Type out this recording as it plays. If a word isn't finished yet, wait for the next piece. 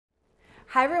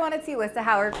Hi everyone, it's Elissa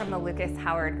Howard from the Lucas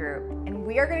Howard Group, and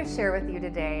we are going to share with you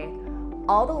today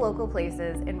all the local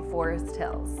places in Forest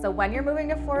Hills. So when you're moving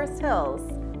to Forest Hills,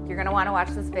 you're going to want to watch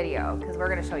this video because we're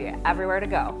going to show you everywhere to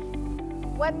go.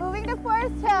 When moving to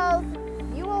Forest Hills,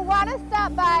 you will want to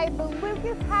stop by the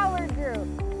Lucas Howard Group,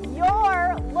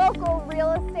 your local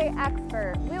real estate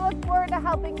expert. We look forward to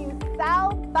helping you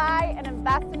sell, buy, and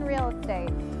invest in real estate.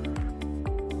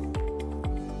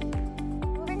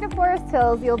 To Forest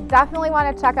Hills, you'll definitely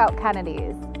want to check out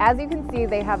Kennedy's. As you can see,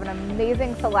 they have an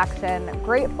amazing selection,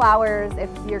 great flowers.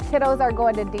 If your kiddos are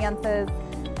going to dances,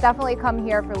 definitely come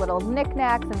here for little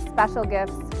knickknacks and special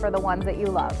gifts for the ones that you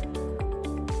love.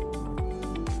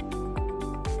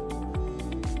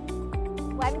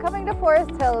 When coming to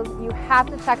Forest Hills, you have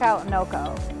to check out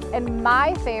Noco. And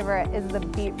my favorite is the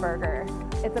beet burger.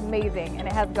 It's amazing and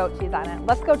it has goat cheese on it.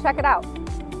 Let's go check it out.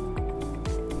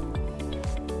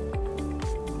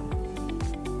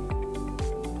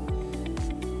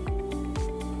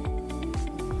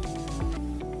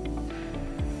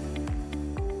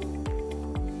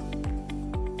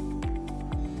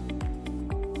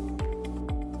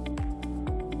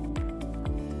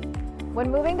 When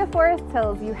moving to Forest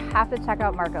Hills, you have to check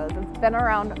out Marco's. It's been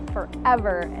around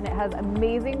forever and it has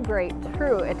amazing, great,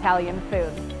 true Italian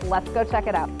food. Let's go check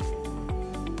it out.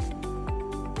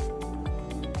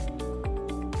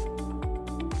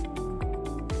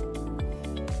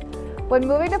 When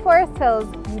moving to Forest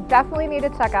Hills, you definitely need to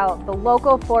check out the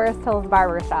local Forest Hills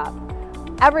barbershop.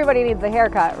 Everybody needs a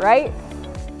haircut, right?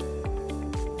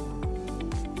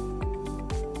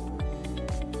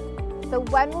 So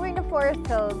when moving to Forest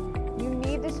Hills, you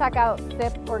need to check out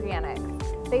Sip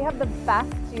Organics. They have the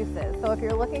best juices, so if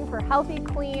you're looking for healthy,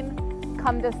 clean,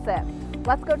 come to Sip.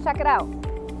 Let's go check it out.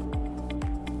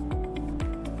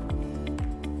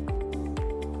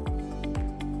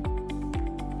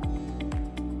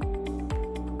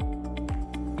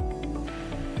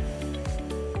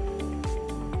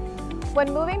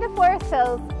 When moving to Forest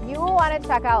Hills, you will want to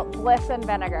check out Bliss and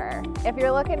Vinegar. If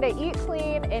you're looking to eat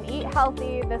clean and eat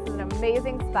healthy, this is an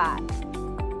amazing spot.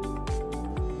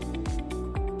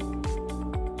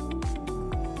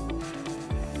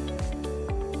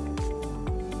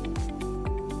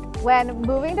 When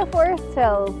moving to Forest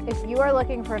Hills, if you are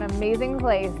looking for an amazing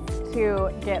place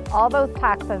to get all those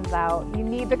toxins out, you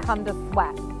need to come to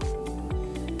Sweat.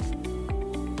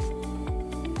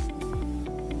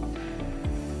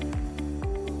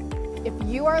 If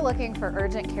you are looking for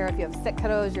urgent care, if you have sick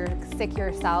kiddos, you're sick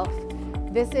yourself,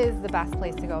 this is the best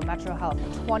place to go, Metro Health,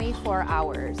 24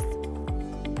 hours.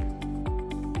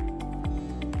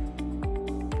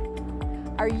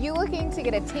 Are you looking to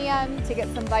get a tan, to get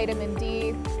some vitamin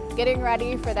D, getting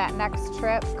ready for that next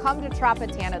trip? Come to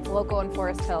Tropatan, it's local in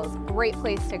Forest Hills. Great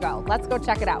place to go. Let's go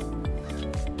check it out.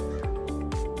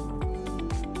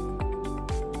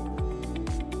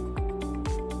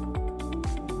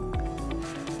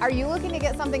 Are you looking to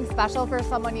get something special for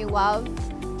someone you love?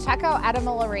 Check out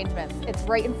Edible Arrangements. It's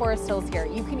right in Forest Hills here.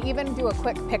 You can even do a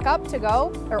quick pickup to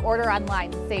go or order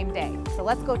online the same day. So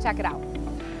let's go check it out.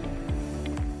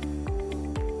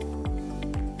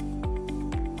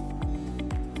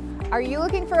 Are you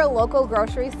looking for a local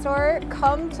grocery store?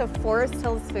 Come to Forest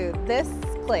Hills Food. This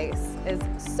place is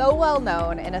so well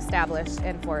known and established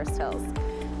in Forest Hills.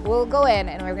 We'll go in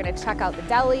and we're going to check out the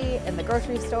deli and the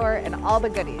grocery store and all the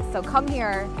goodies. So come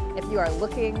here if you are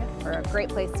looking for a great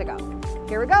place to go.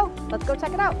 Here we go. Let's go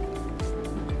check it out.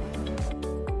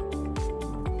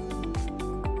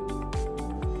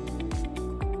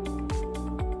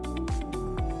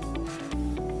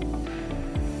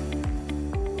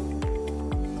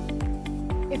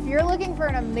 If you're looking for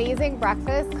an amazing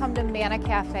breakfast, come to Manna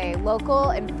Cafe, local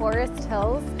in Forest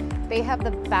Hills. They have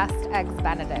the best Eggs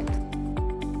Benedict.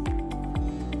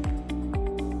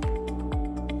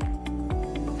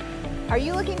 Are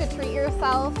you looking to treat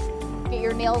yourself, get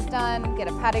your nails done, get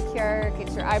a pedicure,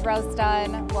 get your eyebrows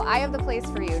done? Well, I have the place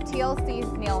for you,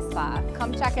 TLC Nail Spa.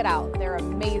 Come check it out, they're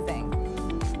amazing.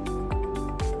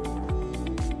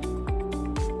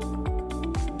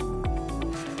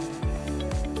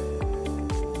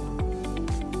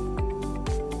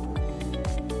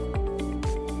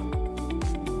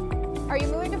 Are you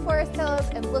moving to Forest Hills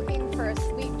and looking for a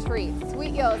sweet treat?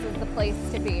 Sweet Yo's is the place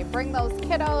to be. Bring those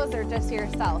kiddos or just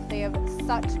yourself. They have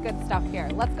such good stuff here.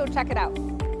 Let's go check it out.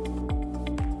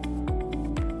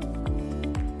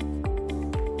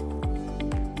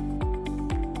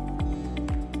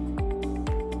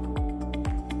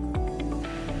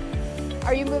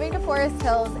 Are you moving to Forest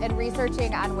Hills and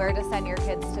researching on where to send your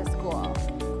kids to school?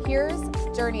 Here's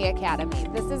Journey Academy.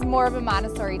 This is more of a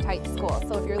Montessori type school.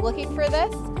 So if you're looking for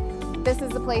this is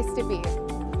the place to be.